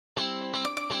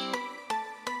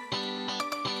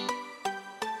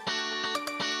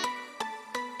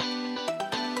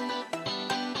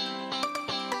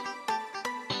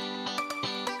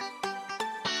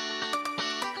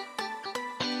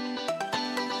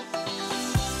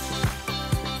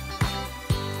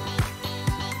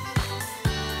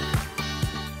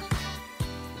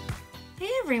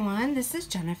everyone, this is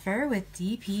Jennifer with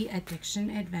DP Addiction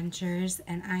Adventures,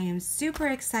 and I am super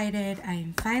excited. I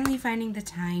am finally finding the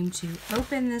time to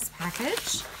open this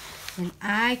package, and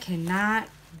I cannot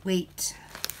wait.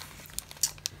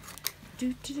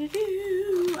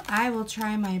 I will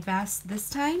try my best this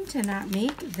time to not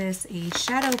make this a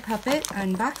shadow puppet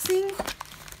unboxing,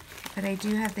 but I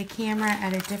do have the camera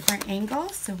at a different angle,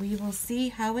 so we will see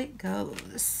how it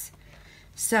goes.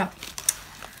 So,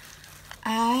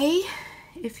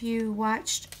 if you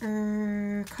watched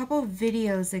a couple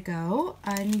videos ago,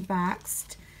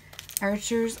 unboxed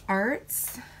Archer's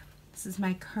Arts. This is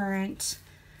my current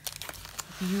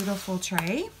beautiful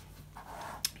tray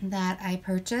that I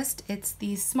purchased. It's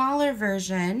the smaller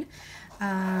version,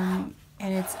 and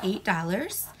it's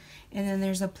 $8. And then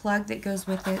there's a plug that goes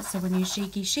with it, so when you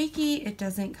shaky, it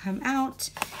doesn't come out.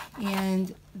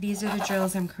 And these are the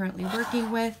drills I'm currently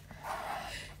working with.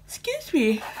 Excuse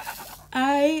me.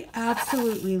 I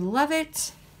absolutely love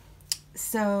it.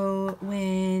 So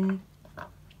when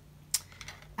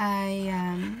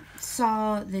I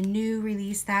saw the new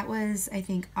release, that was, I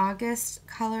think, August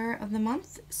color of the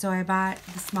month. So I bought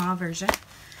the small version.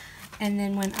 And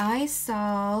then when I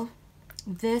saw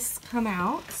this come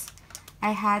out,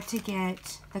 I had to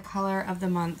get the color of the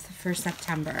month for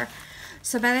September.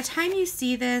 So by the time you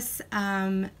see this,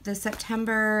 the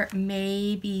September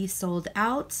may be sold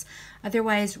out.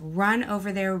 Otherwise, run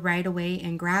over there right away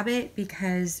and grab it,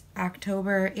 because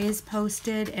October is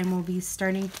posted and will be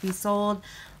starting to be sold,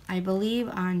 I believe,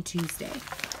 on Tuesday.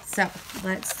 So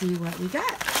let's see what we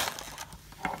got.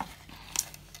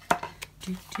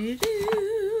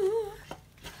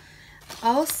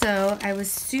 Also, I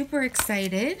was super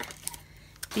excited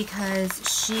because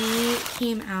she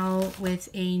came out with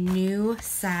a new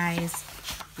size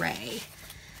tray.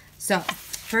 So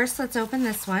first, let's open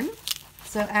this one.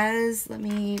 So let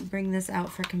me bring this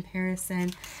out for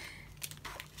comparison.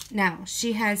 Now,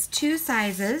 she has two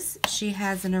sizes. She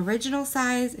has an original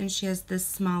size and she has this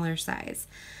smaller size.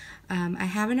 I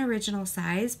have an original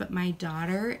size, but my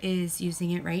daughter is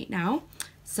using it right now.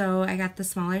 So I got the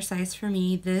smaller size for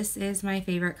me. This is my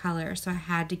favorite color, so I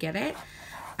had to get it.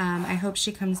 I hope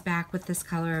she comes back with this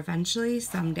color eventually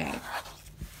someday.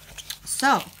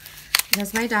 So,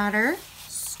 because my daughter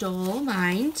stole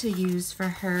mine to use for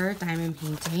her diamond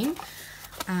painting,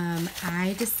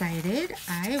 I decided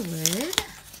I would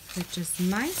purchase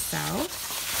myself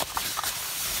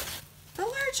the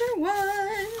larger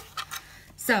one.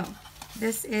 So,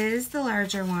 this is the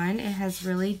larger one. It has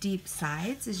really deep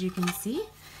sides, as you can see,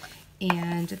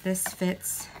 and this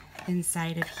fits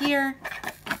inside of here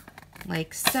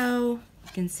like so.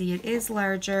 You can see it is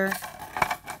larger.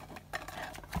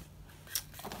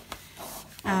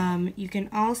 You can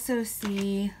also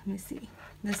see, let me see,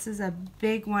 this is a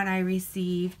big one I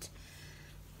received,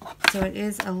 so it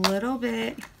is a little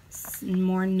bit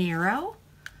more narrow.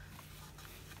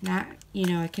 Not, you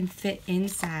know, it can fit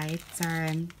inside. Sorry,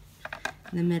 I'm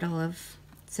in the middle of,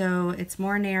 so it's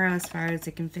more narrow as far as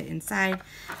it can fit inside,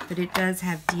 but it does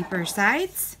have deeper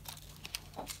sides.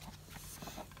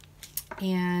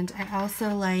 And I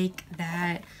also like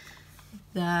that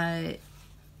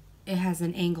it has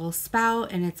an angle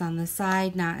spout and it's on the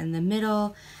side, not in the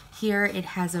middle. Here it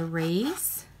has a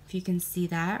raise, if you can see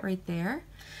that right there.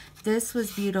 This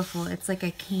was beautiful. It's like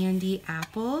a candy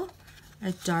apple,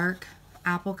 a dark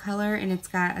apple color, and it's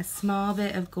got a small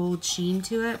bit of gold sheen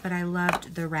to it, but I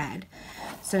loved the red.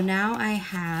 So now I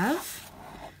have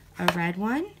a red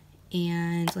one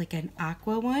and like an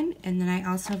aqua one, and then I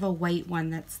also have a white one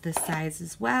that's this size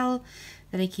as well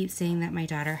that I keep saying that my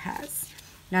daughter has.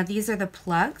 Now these are the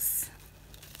plugs.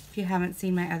 If you haven't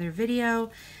seen my other video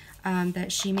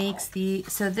that she makes,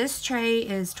 so this tray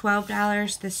is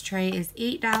 $12, this tray is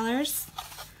 $8.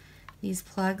 These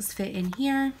plugs fit in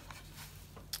here.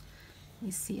 Let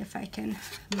me see if I can,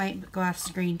 might go off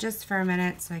screen just for a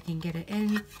minute so I can get it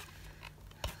in.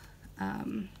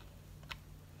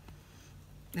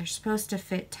 They're supposed to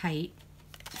fit tight.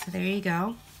 So there you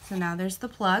go. So now there's the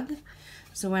plug.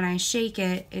 So when I shake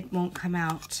it, it won't come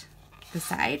out the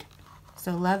side.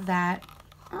 So love that.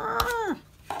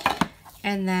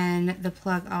 And then the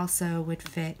plug also would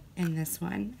fit in this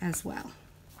one as well.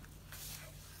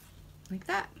 Like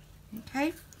that.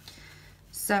 Okay.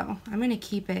 So I'm going to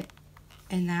keep it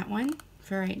in that one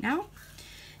for right now.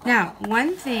 Now,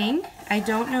 one thing, I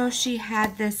don't know if she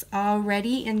had this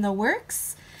already in the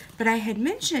works, but I had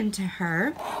mentioned to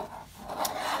her,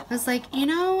 I was like, you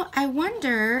know, I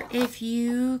wonder if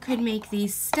you could make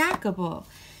these stackable,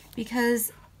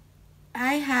 because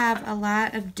I have a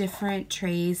lot of different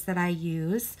trays that I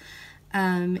use,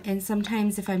 and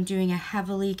sometimes if I'm doing a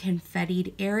heavily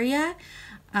confettied area,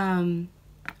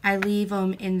 I leave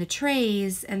them in the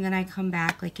trays and then I come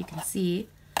back, like you can see.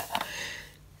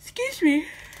 Excuse me.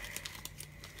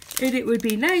 And it would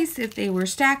be nice if they were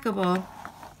stackable,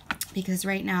 because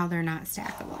right now they're not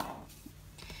stackable.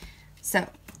 So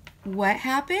what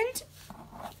happened?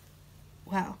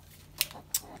 Well,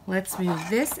 let's move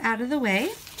this out of the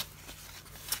way.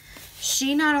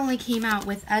 She not only came out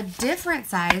with a different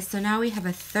size, so now we have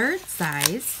a third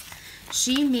size.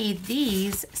 She made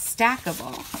these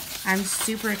stackable. I'm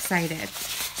super excited.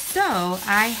 So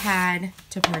I had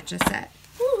to purchase it.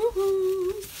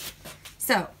 Woo-hoo-hoo.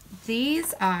 So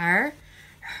these are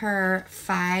her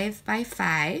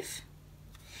 5x5,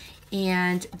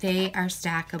 and they are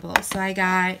stackable. So I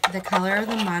got the color of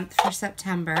the month for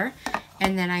September,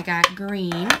 and then I got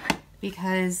green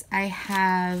because I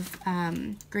have,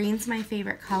 green's my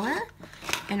favorite color,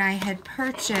 and I had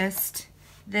purchased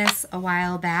this a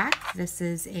while back. This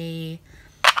is a,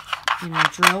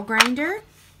 drill grinder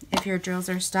if your drills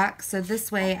are stuck. So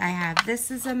this way I have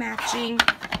this as a matching,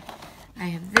 I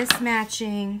have this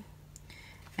matching,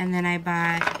 and then I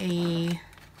bought a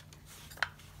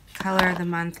color of the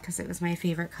month because it was my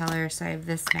favorite color, so I have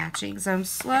this matching. So I'm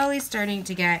slowly starting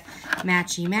to get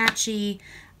matchy-matchy,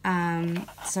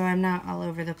 so I'm not all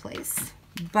over the place.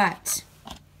 But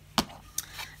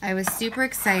I was super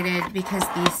excited because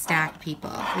these stack,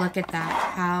 people. Look at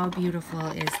that. How beautiful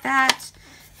is that?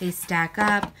 They stack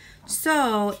up.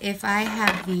 So if I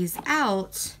have these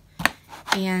out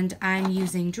and I'm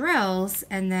using drills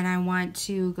and then I want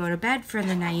to go to bed for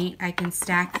the night, I can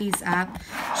stack these up.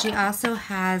 She also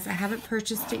has, I haven't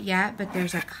purchased it yet, but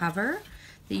there's a cover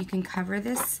that you can cover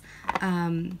this,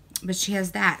 but she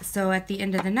has that. So at the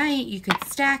end of the night, you could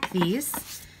stack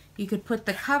these. You could put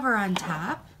the cover on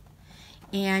top,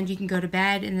 and you can go to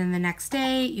bed, and then the next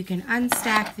day you can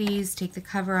unstack these, take the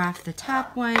cover off the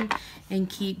top one, and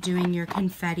keep doing your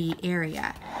confetti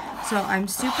area. So I'm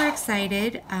super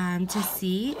excited to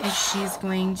see if she's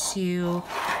going to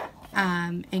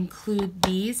include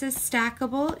these as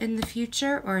stackable in the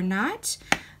future or not,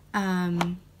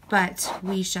 but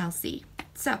we shall see.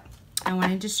 So I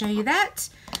wanted to show you that.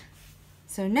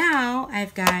 So now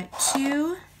I've got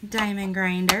 2 diamond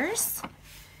grinders.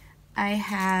 I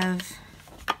have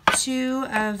 2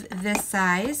 of this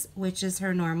size, which is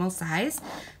her normal size,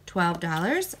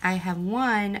 $12. I have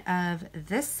 1 of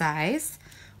this size,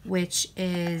 which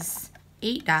is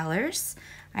 $8.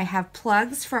 I have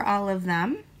plugs for all of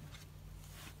them,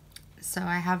 so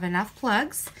I have enough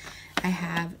plugs. I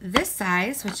have this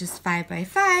size, which is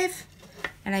 5x5,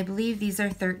 and I believe these are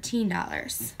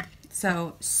 $13.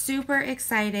 So super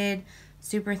excited,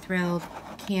 super thrilled,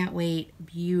 can't wait,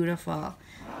 beautiful.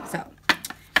 So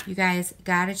you guys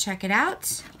gotta check it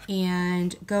out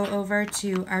and go over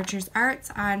to Archer's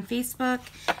Arts on Facebook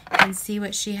and see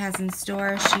what she has in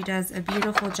store. She does a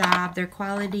beautiful job. Their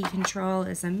quality control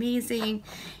is amazing,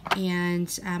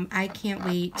 and I can't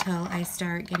wait till I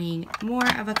start getting more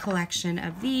of a collection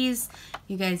of these.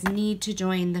 You guys need to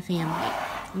join the family.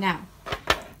 Now,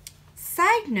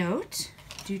 side note,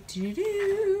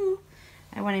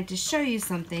 I wanted to show you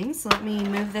something, so let me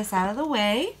move this out of the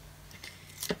way.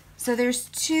 So there's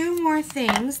 2 more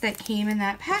things that came in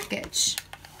that package.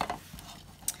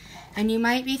 And you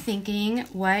might be thinking,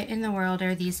 what in the world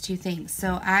are these 2 things?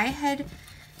 So I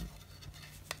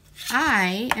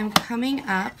am coming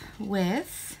up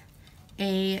with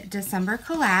a December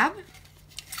collab.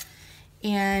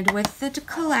 And with the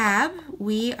collab,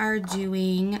 we are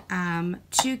doing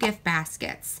 2 gift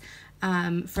baskets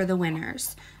for the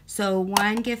winners. So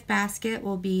 1 gift basket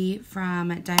will be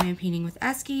from Diamond Painting with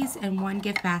Eskies, and 1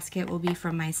 gift basket will be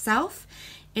from myself.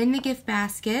 In the gift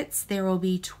baskets, there will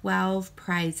be 12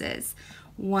 prizes.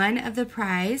 One of the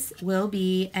prize will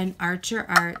be an Archer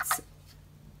Arts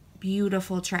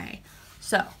beautiful tray.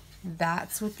 So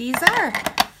that's what these are.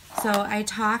 So I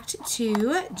talked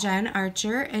to Jen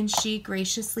Archer, and she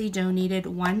graciously donated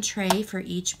 1 tray for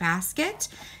each basket.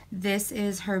 This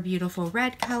is her beautiful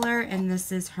red color, and this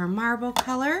is her marble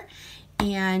color,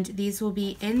 and these will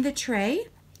be in the tray,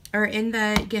 or in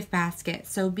the gift basket.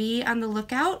 So be on the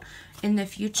lookout in the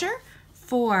future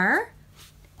for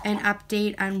an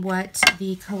update on what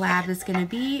the collab is going to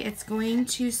be. It's going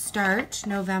to start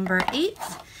November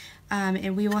 8th,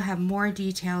 and we will have more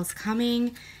details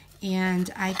coming, and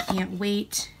I can't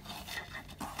wait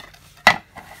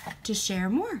to share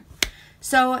more.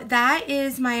 So that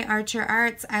is my Archer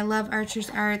Arts. I love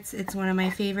Archer's Arts. It's one of my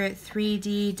favorite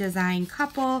 3D design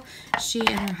couple. She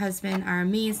and her husband are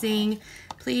amazing.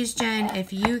 Please, Jen,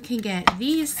 if you can get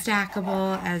these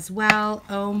stackable as well,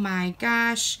 oh my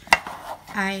gosh,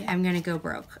 I am gonna go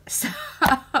broke. So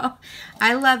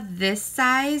I love this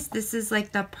size. This is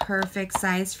like the perfect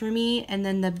size for me. And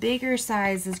then the bigger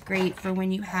size is great for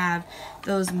when you have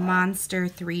those monster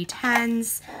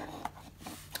 310s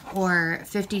or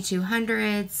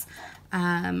 5200s,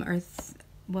 or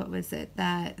what was it?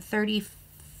 That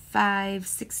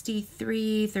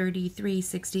 3563,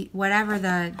 3360, whatever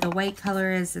the white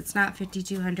color is. It's not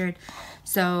 5200.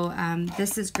 So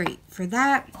this is great for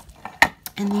that.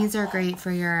 And these are great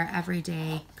for your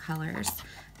everyday colors.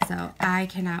 So I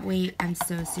cannot wait. I'm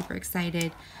so super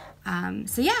excited.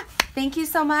 So yeah, thank you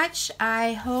so much.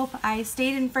 I hope I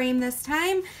stayed in frame this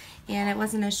time and it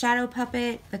wasn't a shadow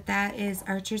puppet, but that is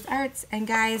Archer's Arts. And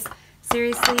guys,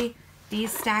 seriously,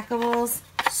 these stackables,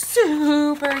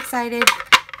 super excited.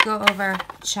 Go over,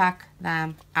 check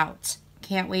them out.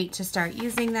 Can't wait to start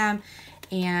using them.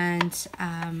 And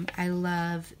I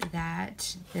love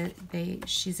that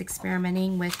she's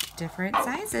experimenting with different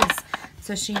sizes.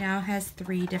 So she now has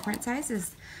 3 different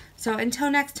sizes. So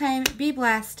until next time, be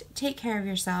blessed. Take care of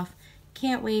yourself.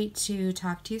 Can't wait to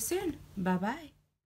talk to you soon. Bye-bye.